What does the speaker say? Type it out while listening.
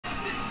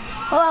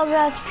Hello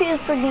guys, Peter's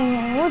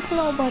being here with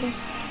nobody.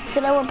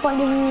 Today we're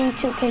playing Wwe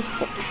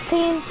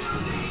 2K16.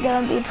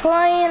 Gonna be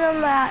playing a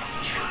match.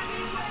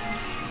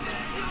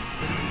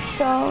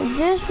 So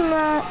this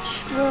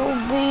match will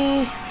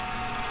be,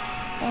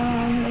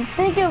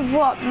 think of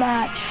what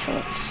match,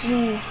 let's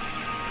see.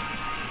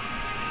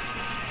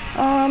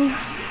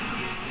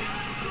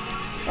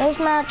 This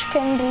match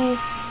can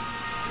be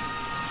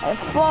a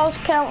false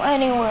count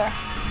anywhere.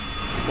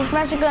 This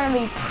match is gonna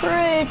be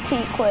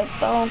pretty quick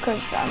though, cause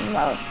I'm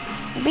a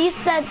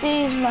beast at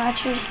these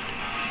matches.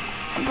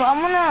 But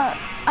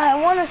I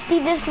wanna see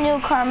this new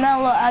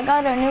Carmella. I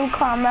got a new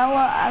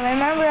Carmella. I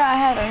remember I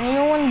had a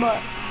new one,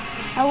 but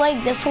I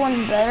like this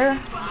one better.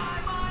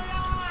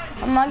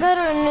 I got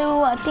a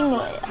new, I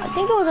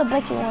think it was a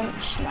Becky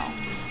Lynch now,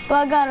 but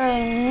I got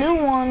a new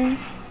one.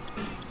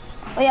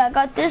 Oh yeah, I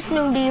got this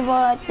new diva.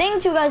 I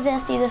think you guys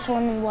didn't see this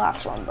one in the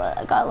last one, but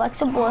I got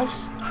Alexa Bliss.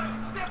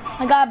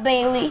 I got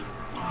Bailey.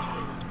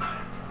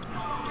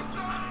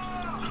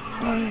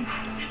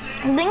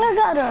 I think I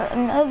got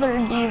another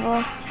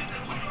diva.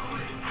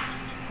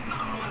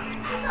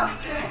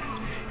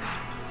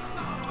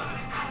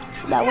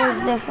 That was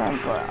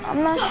different, but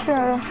I'm not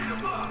sure.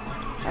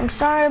 I'm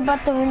sorry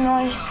about the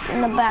noise in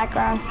the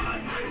background.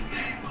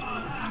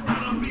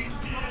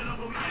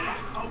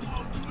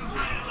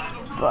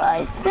 But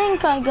I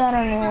think I got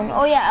a new one.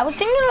 Oh yeah, I was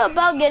thinking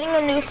about getting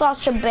a new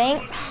Sasha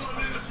Banks.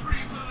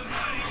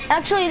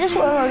 Actually, this is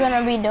what we're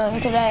gonna be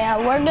doing today.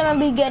 We're gonna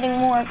be getting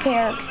more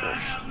characters.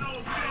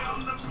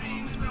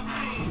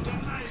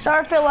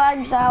 Sorry if it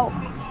lags out,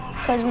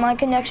 because my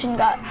connection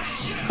got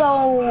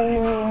so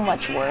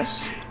much worse.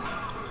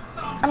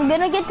 I'm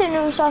gonna get the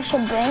new Sasha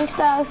Banks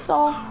that I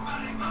saw.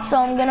 So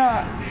I'm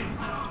gonna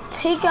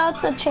take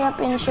out the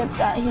championship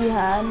that he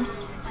had.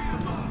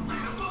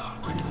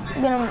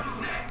 I'm gonna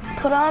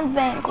put on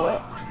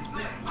Banquet.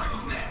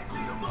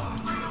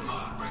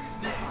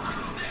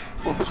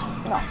 Oops,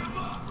 no.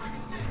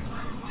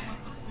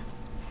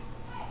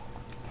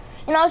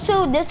 And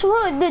also, this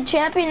was the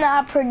champion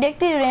that I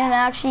predicted and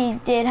actually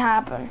did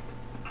happen.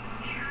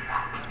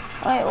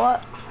 Wait,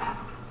 what?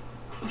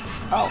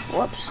 Oh,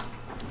 whoops.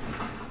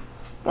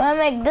 Gonna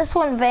make this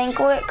one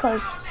Banquet,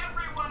 cause...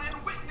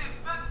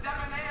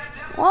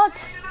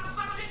 What?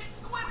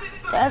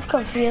 That's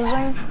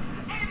confusing.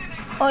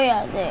 Oh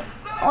yeah,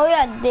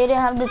 they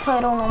didn't have the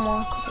title no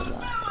more because of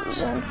that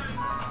reason.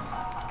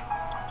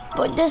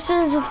 But this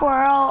is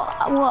for all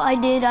what I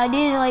did. I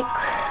did like...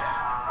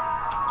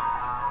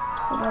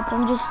 Hold up,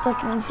 I'm just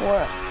looking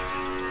for it.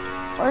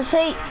 Where's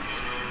Fate?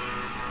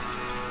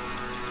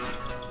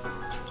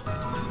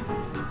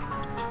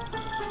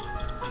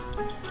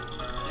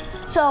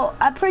 So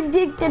I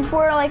predicted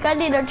for, like, I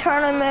did a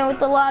tournament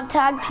with a lot of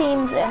tag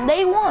teams and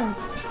they won.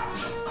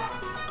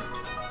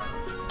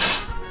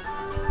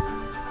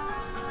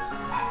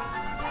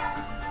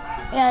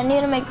 Yeah, I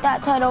need to make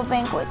that title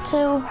Banquet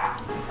too.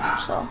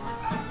 So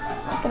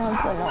not gonna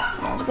put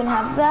no one's gonna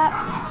have that.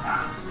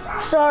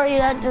 Sorry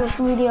that this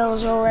video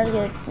is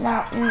already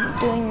not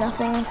doing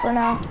nothing for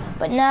now,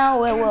 but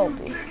now it will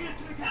be.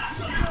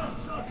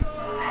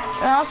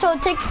 And also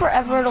it takes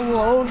forever to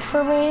load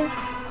for me.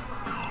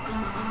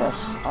 What's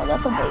this? Oh,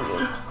 that's a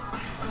baby.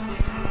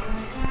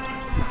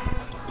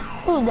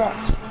 Ooh, that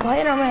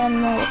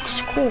Spider-Man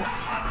looks cool.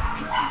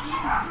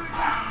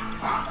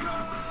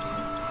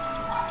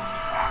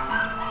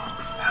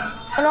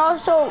 And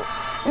also,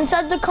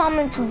 inside the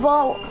comments,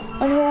 vote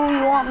on who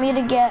you want me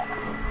to get.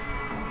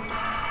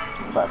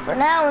 But for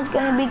now, it's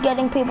gonna be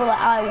getting people that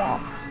I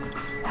want.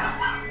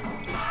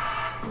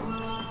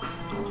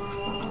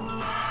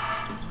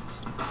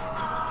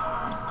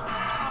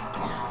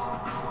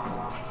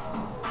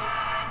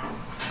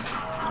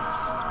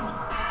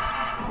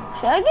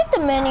 Should I get the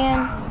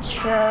minion?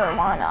 Sure,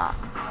 why not?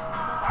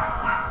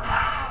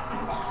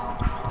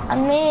 I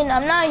mean,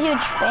 I'm not a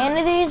huge fan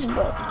of these,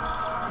 but...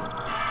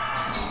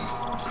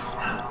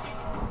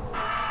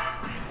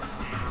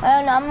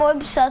 And I'm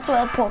obsessed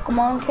with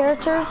Pokemon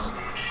characters.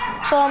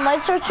 So I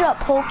might search up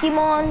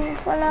Pokemon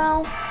for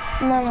now,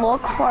 and then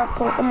look for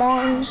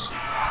Pokemons.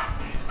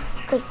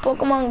 Because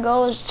Pokemon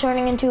Go is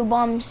turning into a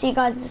bomb. See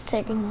guys, it's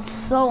taking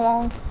so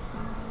long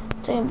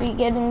to be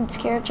getting these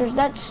characters.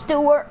 That's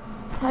Stuart.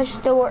 Hi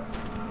Stuart.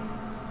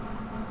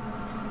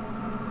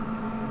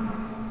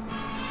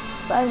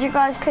 But as you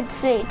guys could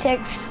see, it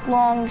takes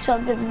long, so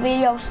if the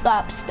video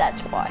stops,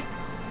 that's why.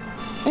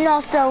 And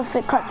also if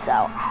it cuts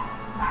out.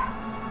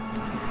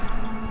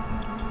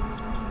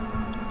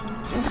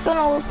 I'm just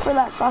gonna look for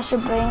that Sasha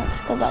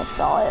Banks because I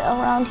saw it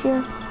around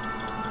here.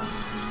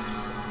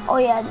 Oh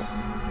yeah.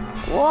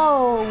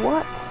 Whoa,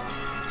 what?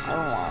 I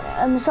don't want it.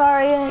 I'm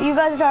sorry, you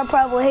guys are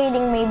probably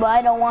hating me, but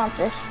I don't want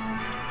this.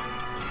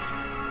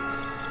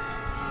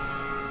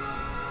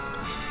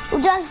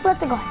 Well, Jack's about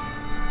to go.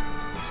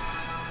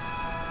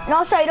 And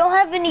also, I don't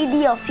have any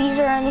DLCs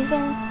or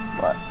anything,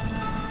 but...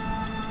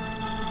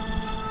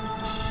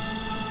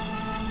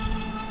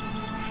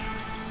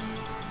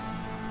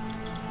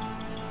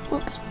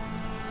 Oops.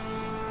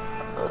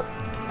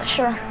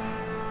 Sure.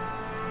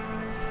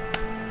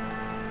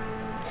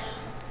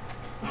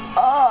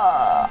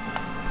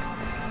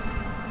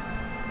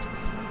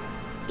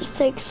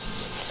 takes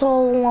so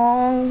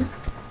long.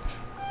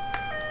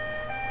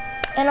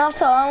 And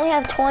also, I only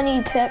have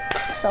 20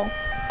 picks, so.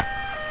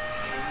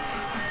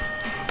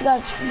 You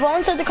guys, vote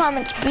into the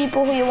comments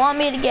people who you want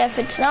me to get. If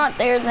it's not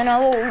there, then I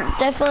will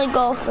definitely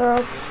go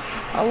through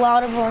a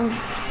lot of them.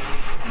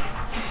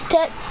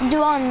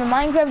 Do on the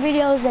Minecraft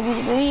videos, the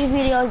WWE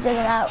videos,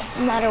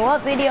 doesn't matter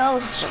what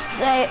videos,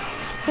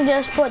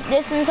 just put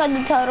this inside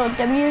the title,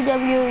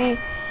 WWE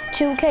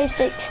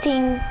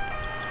 2K16.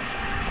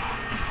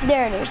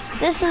 There it is.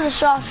 This is the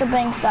Sasha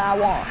Banks that I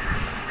want.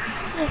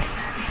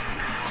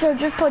 So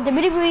just put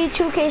WWE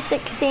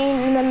 2K16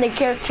 and then the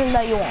character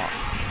that you want.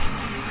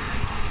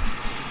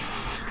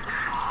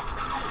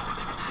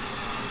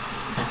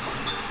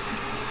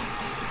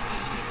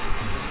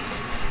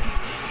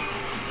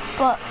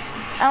 But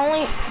I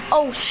only,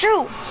 oh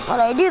shoot, but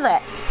I do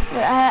that.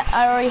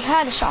 I already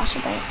had a Sasha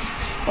Banks.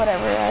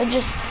 Whatever, I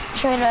just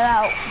traded it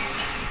out.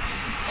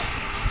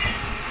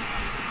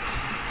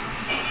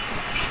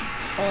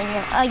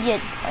 And I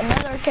get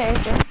another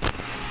character.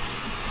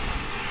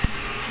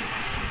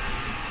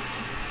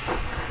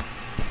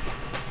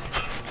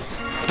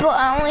 But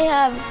I only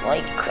have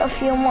like a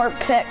few more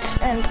picks,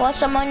 and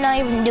plus I might not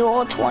even do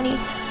all 20.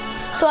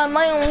 So I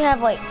might only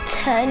have like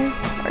 10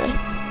 or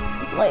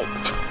like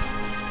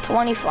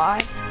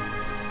 25.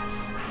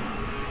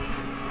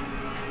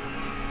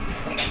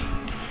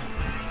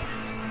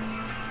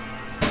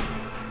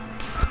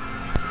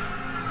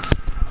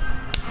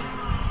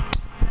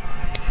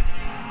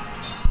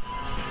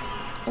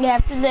 Yeah,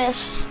 after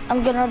this,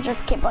 I'm gonna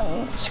just keep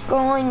on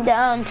scrolling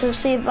down to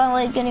see if I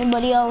like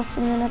anybody else,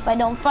 and then if I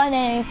don't find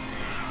any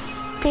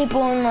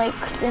people in like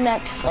the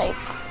next like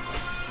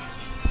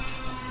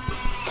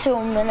 2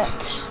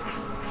 minutes.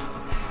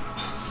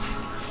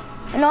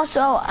 And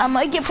also, I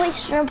might get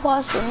PlayStation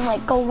Plus in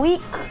like a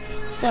week,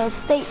 so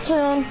stay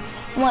tuned.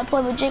 I might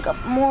play with Jacob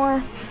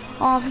more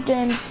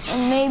often,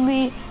 and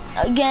maybe,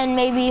 again,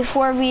 maybe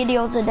 4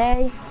 videos a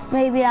day.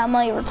 Maybe I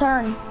might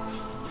return.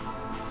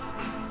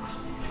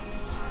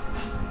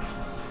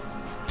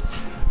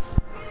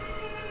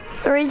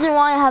 The reason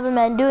why I haven't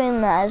been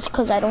doing that is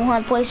because I don't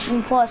have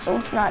PlayStation Plus, so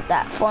it's not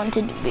that fun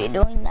to be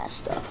doing that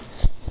stuff.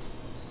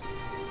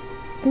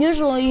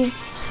 Usually,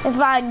 if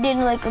I did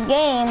like a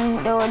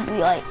game, there would be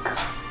like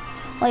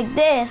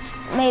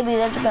this. Maybe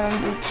there's gonna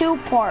be 2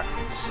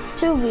 parts,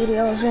 2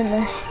 videos in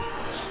this.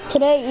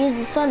 Today is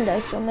a Sunday,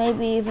 so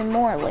maybe even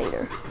more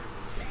later.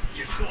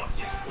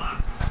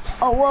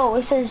 Oh whoa,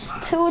 it says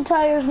 2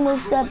 tires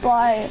moveset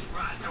by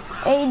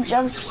Age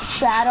of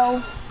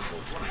Shadow.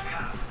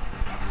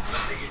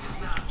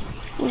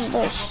 Who's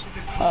this?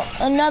 Oh,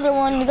 another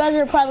one. You guys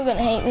are probably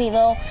gonna hate me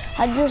though.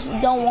 I just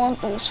don't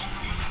want this.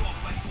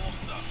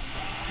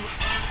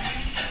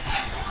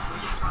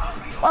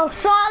 Oh,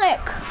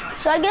 Sonic!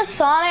 So I guess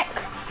Sonic?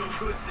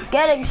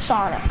 Getting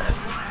Sonic.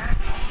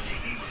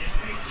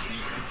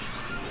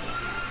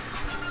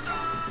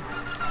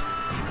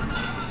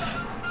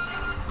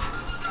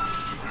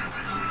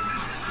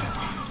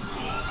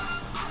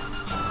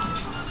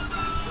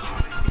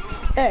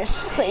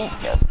 ST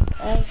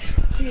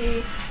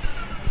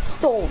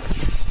Stove.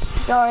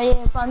 Sorry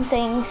if I'm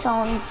saying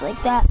songs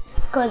like that,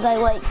 because I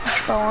like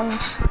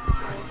songs.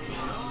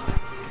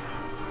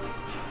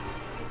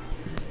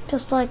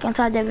 Just like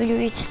inside the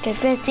Wwe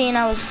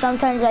 2K15,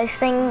 sometimes I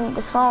sing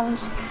the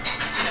songs.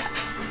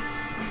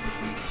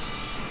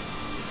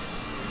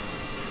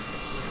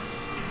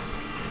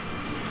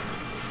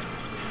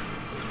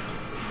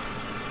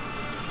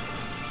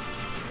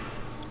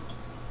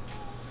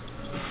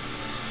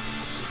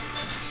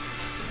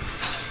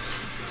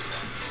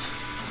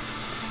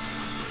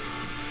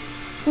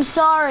 I'm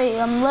sorry,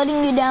 I'm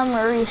letting you down,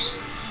 Maurice.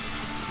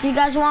 If you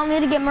guys want me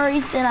to get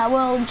Maurice, then I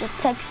will. Just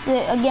text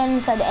it again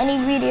inside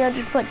any video.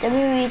 Just put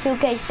Wwe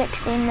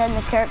 2K16, then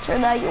the character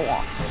that you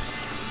want.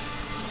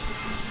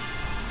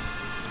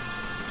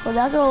 Well,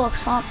 that girl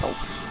looks hot though.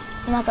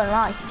 I'm not gonna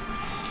lie.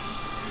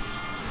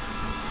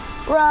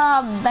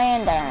 Rob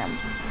Van Dam.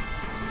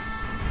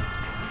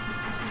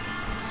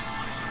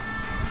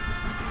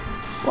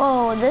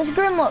 Whoa, this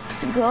Grim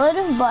looks good,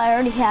 but I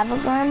already have a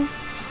Grim.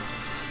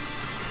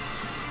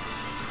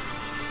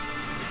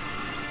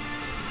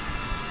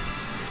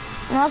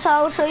 And also,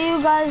 I'll show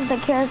you guys the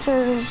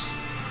characters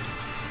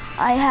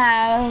I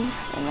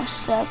have in a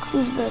sec.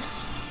 Who's this?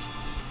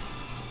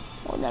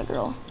 Oh, that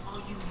girl.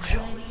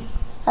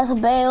 That's a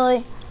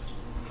Bailey.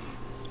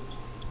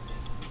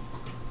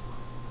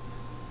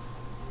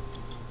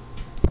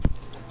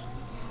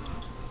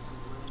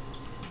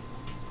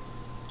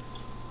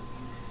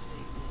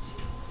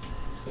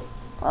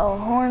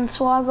 Oh,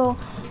 Hornswoggle.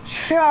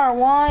 Sure,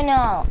 why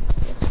not?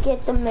 Let's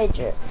get the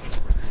midget.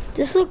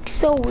 This looks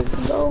so weird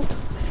though.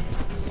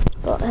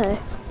 But hey,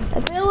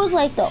 if it was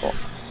like the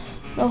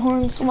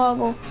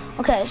Hornswoggle.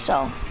 Okay,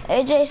 so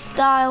AJ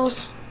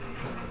Styles,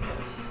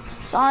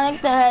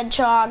 Sonic the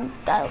Hedgehog,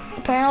 that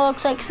apparently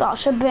looks like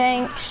Sasha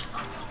Banks.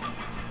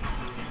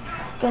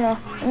 And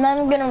then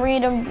I'm gonna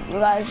read them. You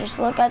guys just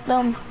look at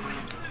them.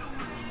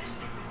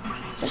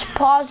 Just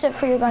pause it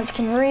for you guys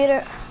can read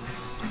it.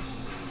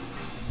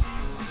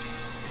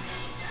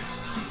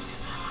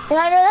 And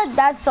I know that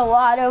that's a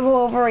lot of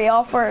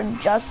overall for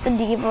just a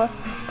diva.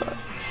 But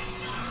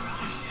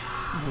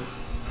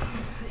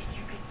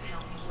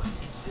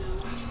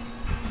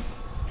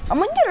I'm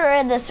gonna get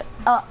rid of this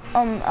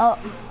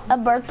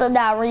Alberta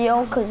Del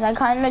Rio because I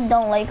kind of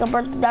don't like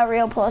Alberta Del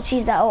Rio. Plus,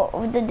 she's out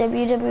of the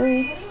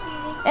WWE.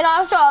 And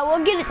also, I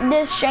will get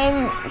this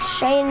Shane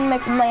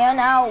McMahon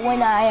out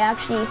when I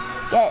actually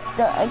get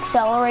the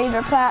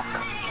accelerator pack.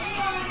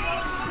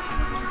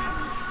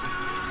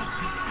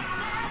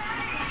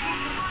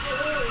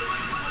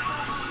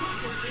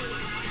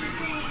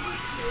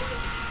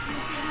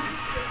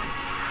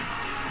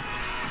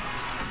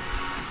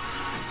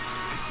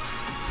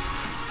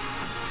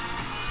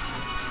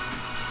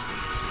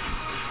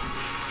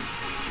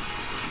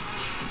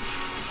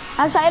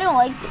 Actually, I don't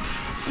like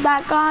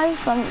that guy,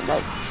 so I'm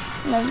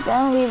like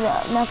gonna be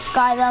the next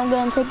guy that I'm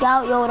gonna take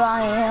out. Yoda,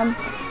 I am.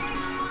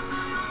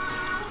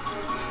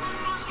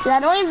 See,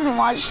 I don't even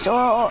watch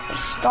Star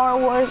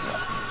Wars.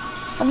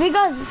 If you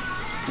guys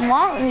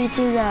want me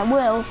to, then I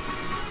will.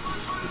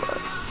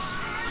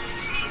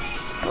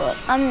 But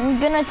I'm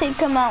gonna take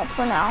him out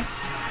for now.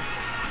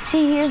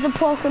 See, here's the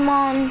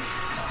Pokemons.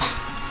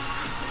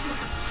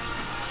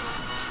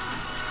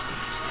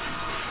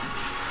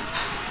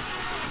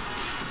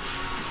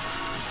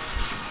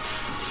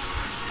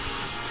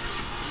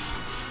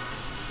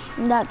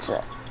 And that's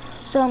it.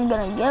 So I'm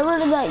gonna get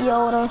rid of that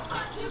Yoda.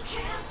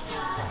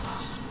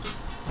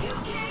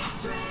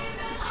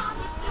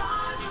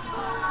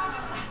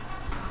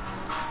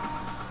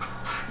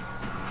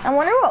 I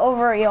wonder what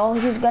overall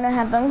he's gonna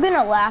have. I'm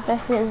gonna laugh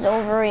if his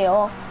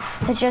overall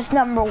is just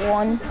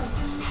 #1.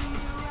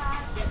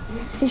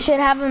 He should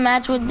have a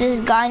match with this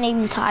guy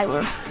named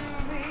Tyler.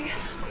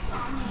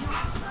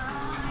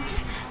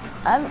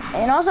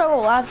 And also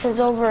will laugh if his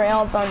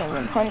overall is on the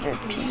 100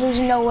 because there's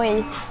no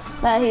way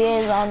that he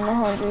is on the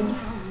 100.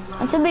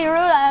 And to be rude,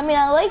 I mean,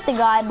 I like the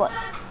guy, but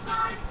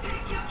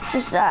it's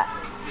just that.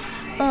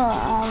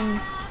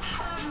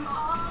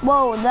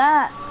 Whoa,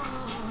 that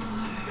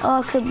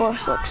Alexa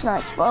Bush looks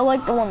nice, but I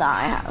like the one that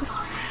I have.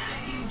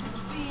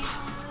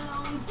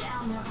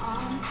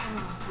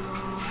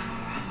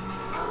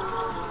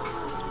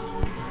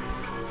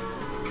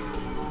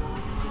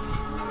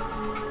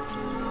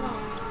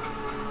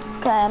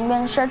 Okay, I'm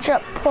gonna search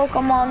up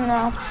Pokemon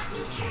now.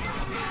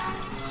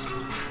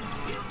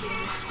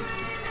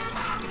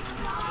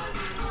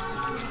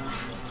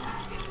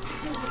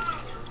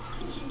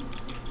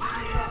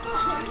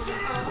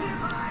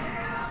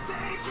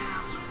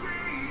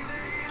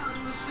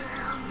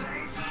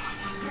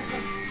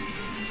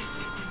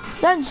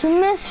 That's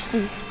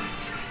Misty.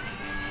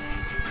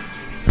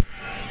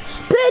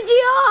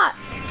 Pidgeot!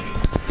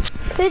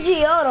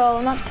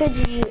 Pidgeotto, not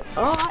Pidgeot.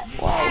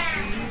 Wow.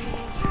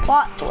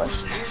 Plot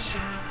twist.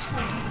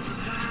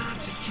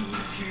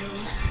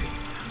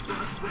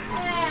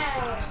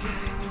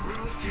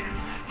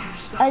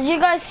 As you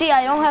guys see,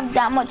 I don't have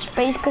that much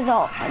space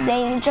because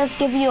they just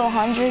give you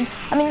 100.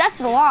 I mean, that's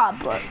a lot,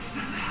 but.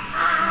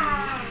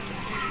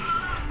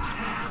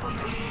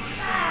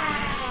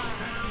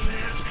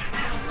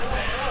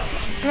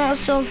 No,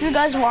 so if you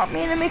guys want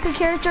me to make a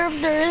character,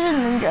 if there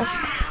isn't, then just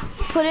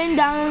put it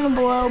down in the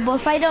below. But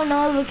if I don't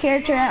know the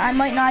character, I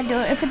might not do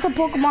it. If it's a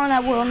Pokemon,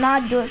 I will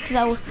not do it because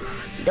I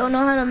don't know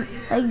how to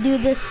like do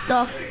this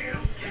stuff.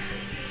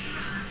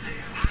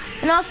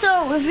 And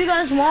also, if you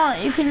guys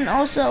want, you can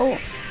also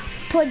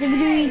put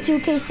Wwe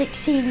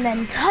 2K16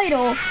 then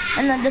title,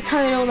 and then the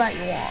title that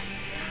you want.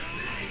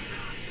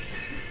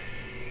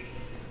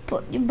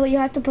 But you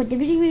have to put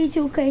Wwe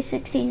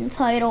 2K16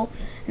 title,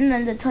 and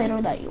then the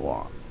title that you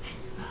want.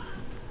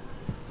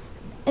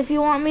 If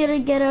you want me to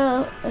get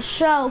a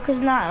show, cause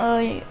not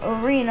a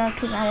arena,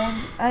 cause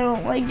I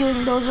don't like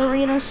doing those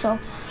arenas. So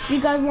if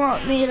you guys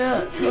want me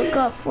to look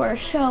up for a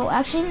show,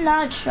 actually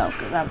not a show,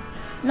 cause I'm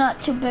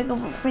not too big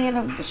of a fan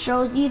of the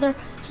shows either.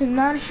 So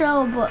not a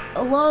show, but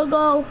a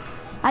logo.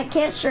 I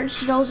can't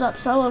search those up,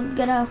 so I'm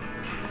gonna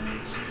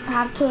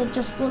have to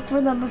just look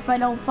for them. If I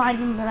don't find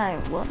them, then I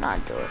will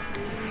not do it.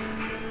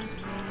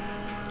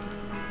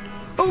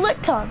 Oh,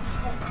 Licton.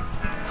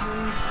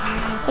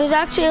 There's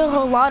actually a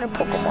whole lot of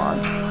Pokemon.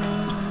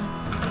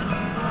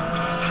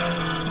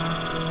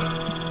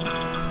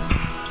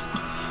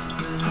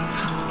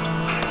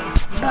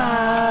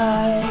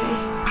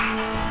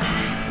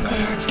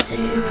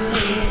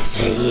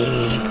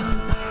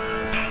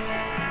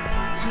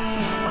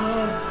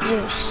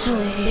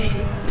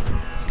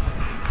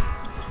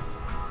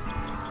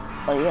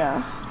 Oh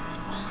yeah.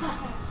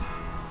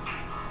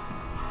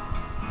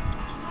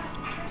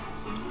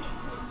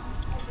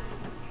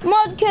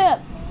 Mudkip!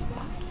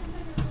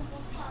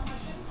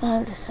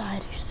 Oh, the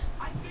siders.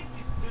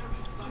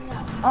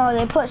 Oh,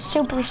 they put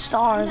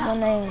superstars on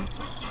name.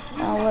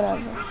 Oh,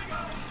 whatever.